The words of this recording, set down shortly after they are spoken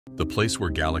The place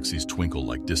where galaxies twinkle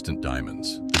like distant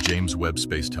diamonds, the James Webb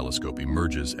Space Telescope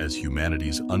emerges as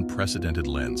humanity's unprecedented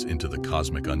lens into the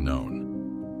cosmic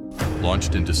unknown.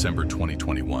 Launched in December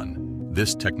 2021,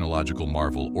 this technological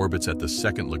marvel orbits at the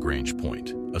second Lagrange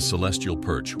point, a celestial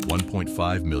perch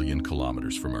 1.5 million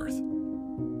kilometers from Earth.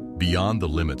 Beyond the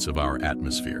limits of our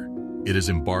atmosphere, it has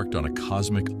embarked on a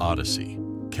cosmic odyssey,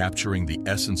 capturing the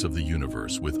essence of the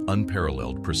universe with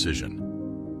unparalleled precision.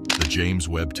 The James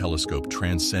Webb Telescope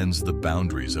transcends the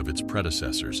boundaries of its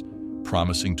predecessors,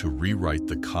 promising to rewrite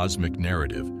the cosmic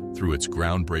narrative through its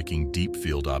groundbreaking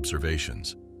deep-field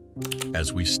observations.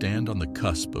 As we stand on the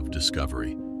cusp of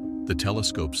discovery, the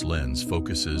telescope's lens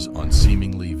focuses on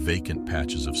seemingly vacant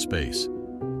patches of space,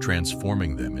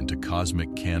 transforming them into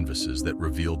cosmic canvases that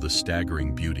reveal the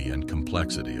staggering beauty and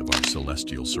complexity of our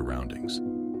celestial surroundings.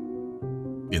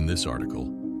 In this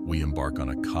article, we embark on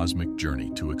a cosmic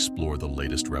journey to explore the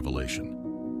latest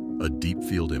revelation, a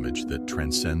deep-field image that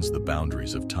transcends the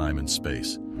boundaries of time and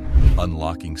space,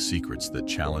 unlocking secrets that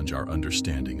challenge our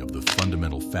understanding of the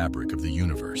fundamental fabric of the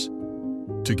universe.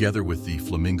 Together with the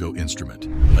Flamingo Instrument,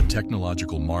 a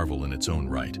technological marvel in its own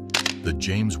right, the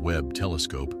James Webb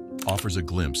Telescope offers a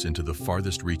glimpse into the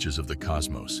farthest reaches of the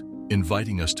cosmos,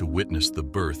 inviting us to witness the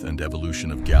birth and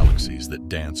evolution of galaxies that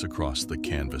dance across the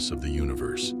canvas of the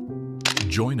universe.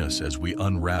 Join us as we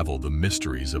unravel the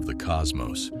mysteries of the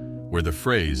cosmos, where the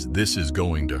phrase, "this is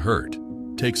going to hurt,"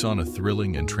 takes on a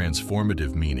thrilling and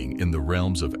transformative meaning in the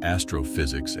realms of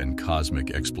astrophysics and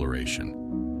cosmic exploration.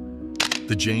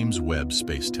 The James Webb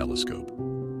Space Telescope.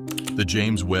 The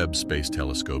James Webb Space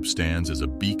Telescope stands as a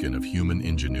beacon of human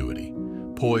ingenuity,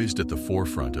 poised at the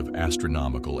forefront of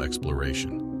astronomical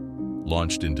exploration.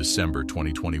 Launched in December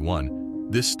 2021,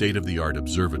 this state-of-the-art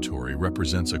observatory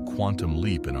represents a quantum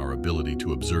leap in our ability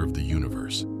to observe the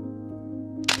universe.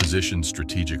 Positioned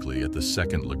strategically at the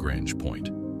second Lagrange point,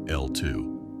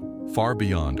 L2, far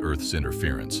beyond Earth's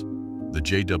interference, the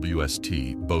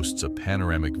JWST boasts a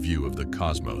panoramic view of the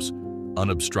cosmos,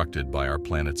 unobstructed by our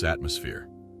planet's atmosphere.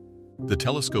 The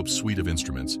telescope's suite of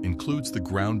instruments includes the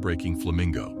groundbreaking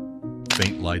Flamingo,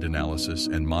 faint light analysis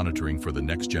and monitoring for the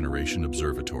next-generation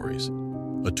observatories,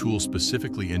 a tool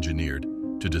specifically engineered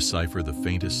to decipher the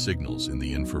faintest signals in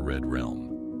the infrared realm.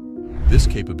 This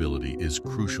capability is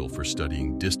crucial for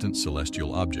studying distant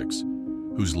celestial objects,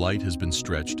 whose light has been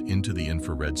stretched into the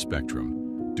infrared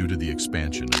spectrum due to the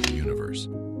expansion of the universe.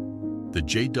 The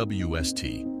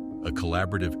JWST, a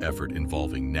collaborative effort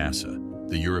involving NASA,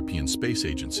 the European Space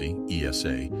Agency,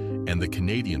 ESA, and the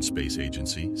Canadian Space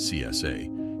Agency, CSA,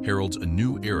 heralds a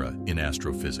new era in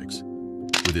astrophysics.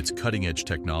 With its cutting-edge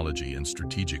technology and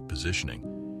strategic positioning,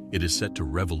 it is set to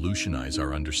revolutionize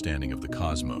our understanding of the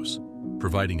cosmos,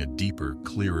 providing a deeper,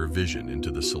 clearer vision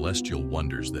into the celestial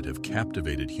wonders that have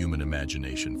captivated human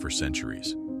imagination for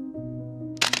centuries.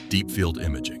 Deep field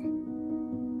imaging.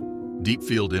 Deep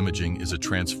field imaging is a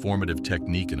transformative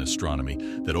technique in astronomy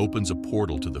that opens a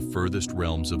portal to the furthest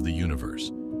realms of the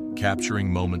universe, capturing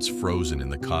moments frozen in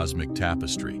the cosmic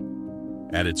tapestry.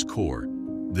 At its core,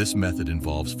 this method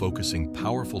involves focusing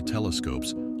powerful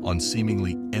telescopes on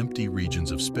seemingly empty regions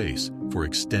of space for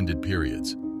extended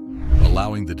periods,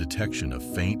 allowing the detection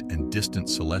of faint and distant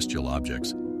celestial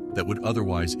objects that would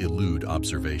otherwise elude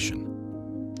observation.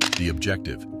 The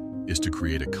objective is to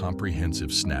create a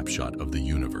comprehensive snapshot of the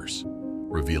universe,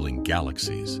 revealing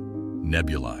galaxies,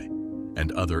 nebulae,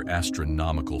 and other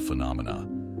astronomical phenomena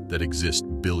that exist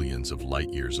billions of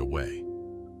light-years away.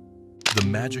 The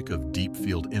magic of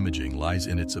deep-field imaging lies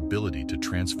in its ability to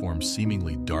transform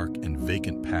seemingly dark and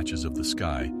vacant patches of the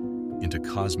sky into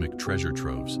cosmic treasure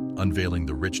troves, unveiling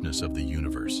the richness of the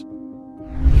universe.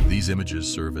 These images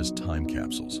serve as time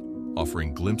capsules,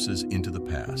 offering glimpses into the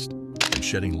past and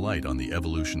shedding light on the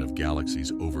evolution of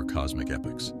galaxies over cosmic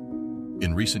epochs.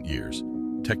 In recent years,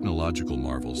 technological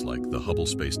marvels like the Hubble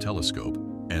Space Telescope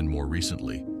and, more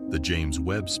recently, the James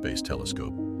Webb Space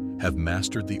Telescope have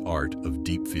mastered the art of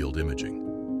deep-field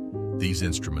imaging. These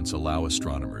instruments allow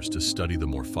astronomers to study the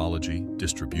morphology,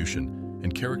 distribution,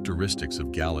 and characteristics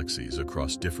of galaxies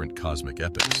across different cosmic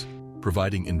epochs,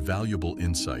 providing invaluable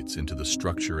insights into the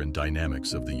structure and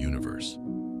dynamics of the universe.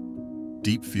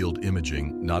 Deep-field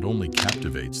imaging not only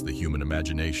captivates the human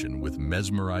imagination with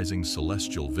mesmerizing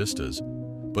celestial vistas,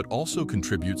 but also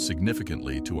contributes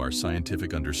significantly to our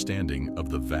scientific understanding of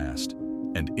the vast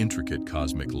and intricate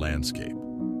cosmic landscape.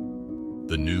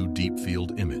 The new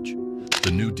deep-field image.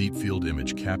 The new deep-field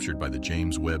image captured by the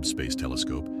James Webb Space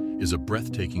Telescope is a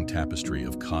breathtaking tapestry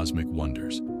of cosmic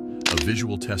wonders, a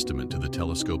visual testament to the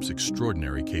telescope's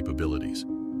extraordinary capabilities.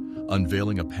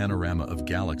 Unveiling a panorama of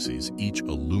galaxies, each a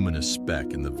luminous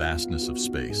speck in the vastness of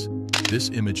space, This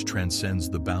image transcends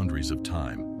the boundaries of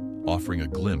time, offering a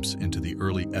glimpse into the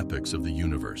early epochs of the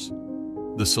universe.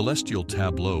 The celestial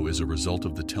tableau is a result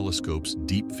of the telescope's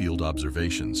deep-field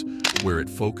observations, where it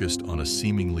focused on a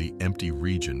seemingly empty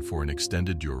region for an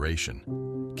extended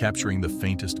duration, capturing the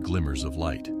faintest glimmers of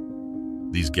light.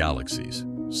 These galaxies,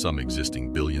 some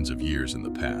existing billions of years in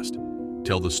the past,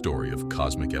 tell the story of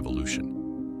cosmic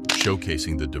evolution,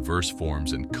 showcasing the diverse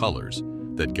forms and colors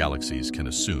that galaxies can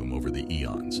assume over the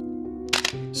eons.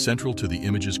 Central to the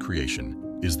image's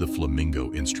creation is the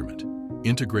Flamingo Instrument,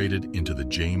 integrated into the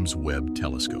James Webb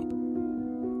Telescope.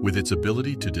 With its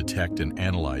ability to detect and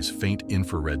analyze faint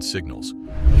infrared signals,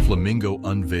 Flamingo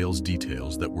unveils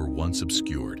details that were once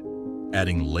obscured,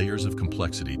 adding layers of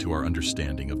complexity to our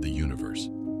understanding of the universe.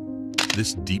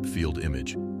 This deep-field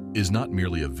image is not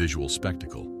merely a visual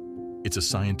spectacle, it's a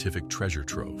scientific treasure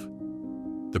trove.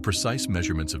 The precise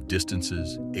measurements of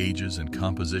distances, ages, and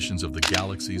compositions of the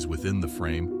galaxies within the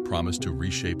frame promise to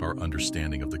reshape our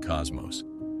understanding of the cosmos,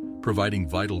 providing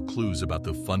vital clues about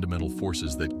the fundamental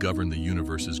forces that govern the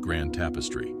universe's grand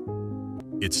tapestry.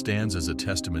 It stands as a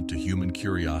testament to human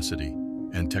curiosity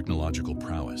and technological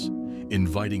prowess,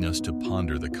 inviting us to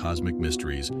ponder the cosmic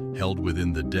mysteries held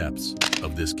within the depths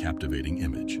of this captivating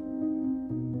image.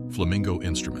 Flamingo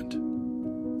Instrument.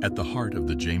 At the heart of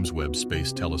the James Webb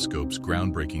Space Telescope's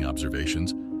groundbreaking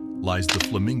observations lies the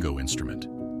Flamingo Instrument,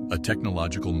 a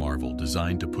technological marvel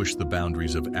designed to push the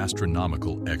boundaries of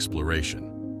astronomical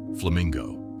exploration.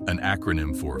 Flamingo, an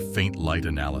acronym for Faint Light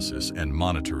Analysis and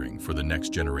Monitoring for the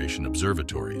Next Generation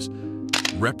Observatories,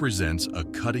 represents a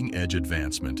cutting-edge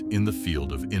advancement in the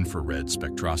field of infrared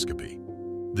spectroscopy.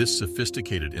 This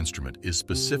sophisticated instrument is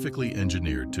specifically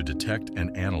engineered to detect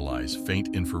and analyze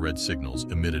faint infrared signals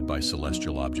emitted by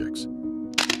celestial objects.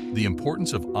 The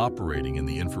importance of operating in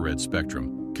the infrared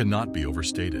spectrum cannot be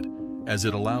overstated, as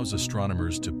it allows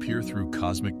astronomers to peer through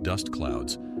cosmic dust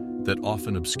clouds that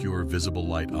often obscure visible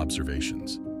light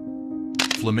observations.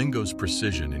 Flamingo's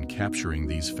precision in capturing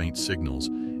these faint signals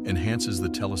enhances the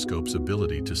telescope's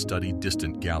ability to study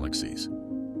distant galaxies,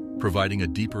 providing a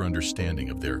deeper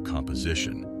understanding of their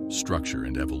composition, structure,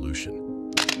 and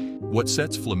evolution. What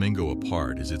sets Flamingo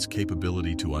apart is its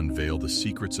capability to unveil the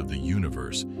secrets of the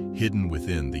universe hidden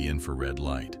within the infrared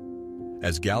light.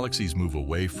 As galaxies move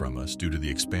away from us due to the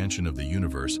expansion of the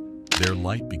universe, their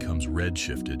light becomes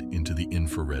redshifted into the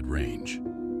infrared range.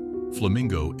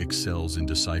 Flamingo excels in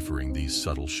deciphering these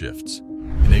subtle shifts,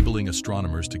 enabling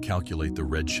astronomers to calculate the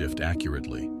redshift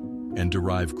accurately and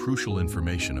derive crucial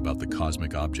information about the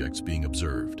cosmic objects being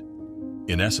observed.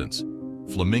 In essence,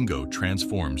 Flamingo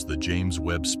transforms the James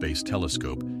Webb Space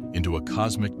Telescope into a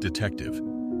cosmic detective,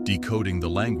 decoding the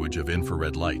language of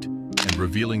infrared light and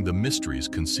revealing the mysteries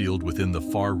concealed within the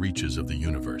far reaches of the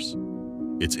universe.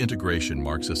 Its integration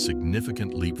marks a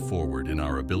significant leap forward in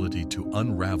our ability to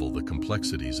unravel the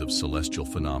complexities of celestial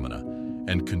phenomena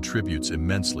and contributes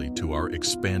immensely to our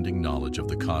expanding knowledge of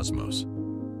the cosmos.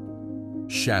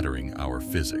 Shattering our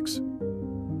physics.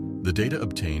 The data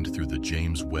obtained through the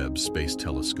James Webb Space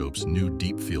Telescope's new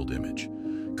deep-field image,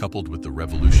 coupled with the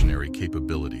revolutionary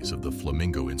capabilities of the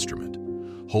Flamingo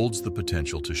Instrument, holds the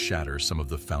potential to shatter some of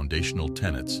the foundational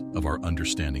tenets of our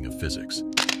understanding of physics.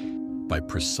 By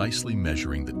precisely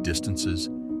measuring the distances,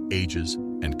 ages,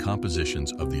 and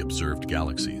compositions of the observed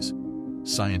galaxies,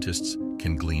 scientists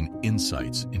can glean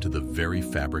insights into the very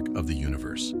fabric of the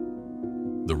universe.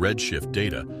 The redshift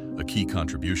data, a key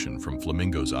contribution from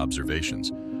Flamingo's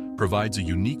observations, provides a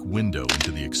unique window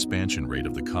into the expansion rate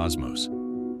of the cosmos.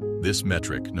 This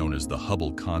metric, known as the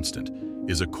Hubble constant,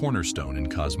 is a cornerstone in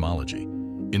cosmology,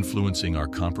 influencing our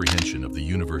comprehension of the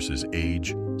universe's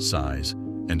age, size,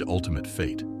 and ultimate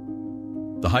fate.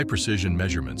 The high-precision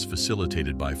measurements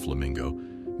facilitated by Flamingo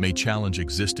may challenge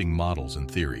existing models and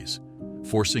theories,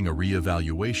 forcing a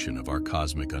re-evaluation of our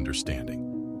cosmic understanding.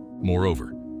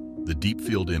 Moreover, the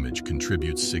deep-field image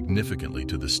contributes significantly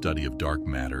to the study of dark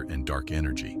matter and dark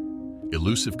energy,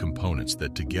 elusive components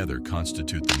that together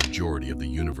constitute the majority of the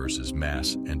universe's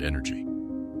mass and energy.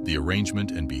 The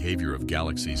arrangement and behavior of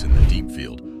galaxies in the deep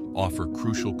field offer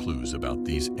crucial clues about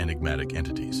these enigmatic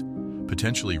entities,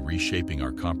 potentially reshaping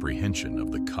our comprehension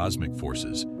of the cosmic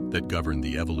forces that govern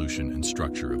the evolution and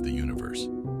structure of the universe.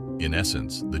 In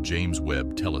essence, the James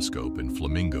Webb Telescope and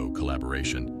Flamingo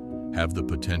collaboration have the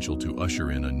potential to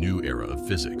usher in a new era of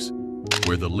physics,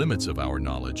 where the limits of our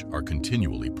knowledge are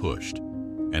continually pushed,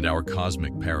 and our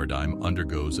cosmic paradigm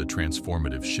undergoes a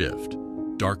transformative shift.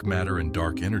 Dark matter and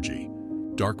dark energy.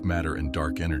 Dark matter and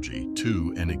dark energy,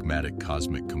 two enigmatic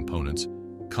cosmic components,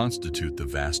 constitute the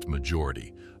vast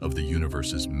majority of the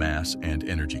universe's mass and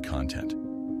energy content.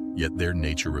 Yet their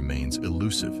nature remains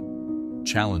elusive.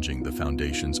 challenging the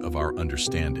foundations of our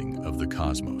understanding of the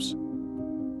cosmos.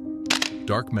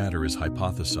 Dark matter is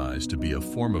hypothesized to be a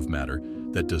form of matter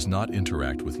that does not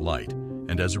interact with light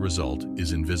and as a result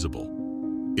is invisible.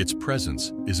 Its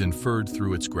presence is inferred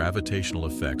through its gravitational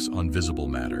effects on visible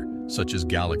matter, such as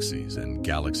galaxies and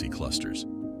galaxy clusters.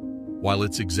 While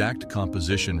its exact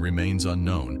composition remains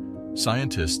unknown,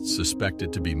 scientists suspect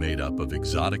it to be made up of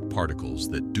exotic particles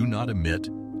that do not emit,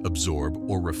 absorb,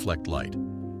 or reflect light,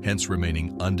 hence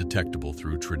remaining undetectable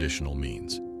through traditional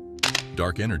means.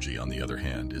 Dark energy, on the other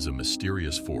hand, is a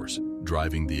mysterious force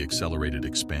driving the accelerated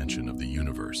expansion of the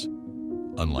universe.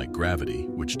 Unlike gravity,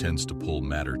 which tends to pull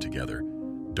matter together,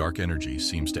 dark energy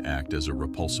seems to act as a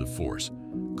repulsive force,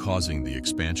 causing the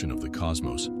expansion of the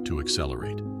cosmos to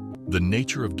accelerate. The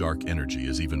nature of dark energy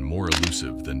is even more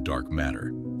elusive than dark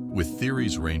matter, with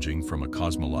theories ranging from a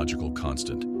cosmological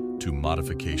constant to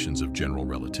modifications of general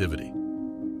relativity.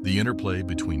 The interplay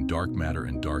between dark matter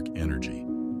and dark energy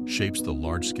shapes the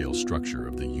large-scale structure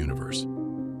of the universe.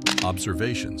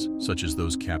 Observations, such as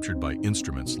those captured by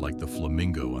instruments like the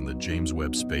Flamingo on the James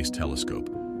Webb Space Telescope,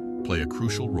 play a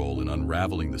crucial role in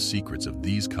unraveling the secrets of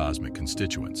these cosmic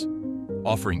constituents,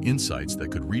 offering insights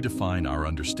that could redefine our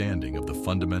understanding of the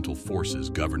fundamental forces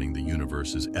governing the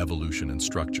universe's evolution and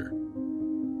structure.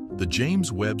 The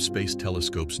James Webb Space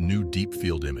Telescope's new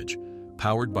deep-field image,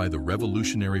 powered by the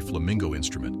revolutionary Flamingo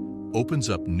Instrument, opens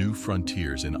up new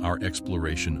frontiers in our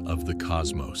exploration of the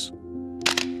cosmos.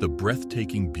 The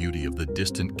breathtaking beauty of the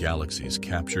distant galaxies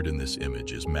captured in this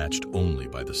image is matched only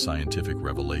by the scientific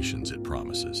revelations it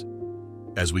promises.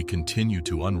 As we continue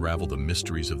to unravel the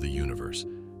mysteries of the universe,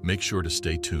 make sure to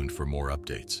stay tuned for more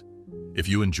updates. If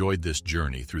you enjoyed this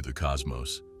journey through the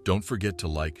cosmos, don't forget to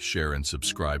like, share, and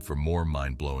subscribe for more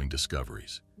mind-blowing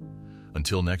discoveries.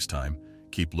 Until next time,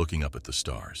 keep looking up at the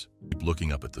stars. Keep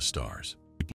looking up at the stars.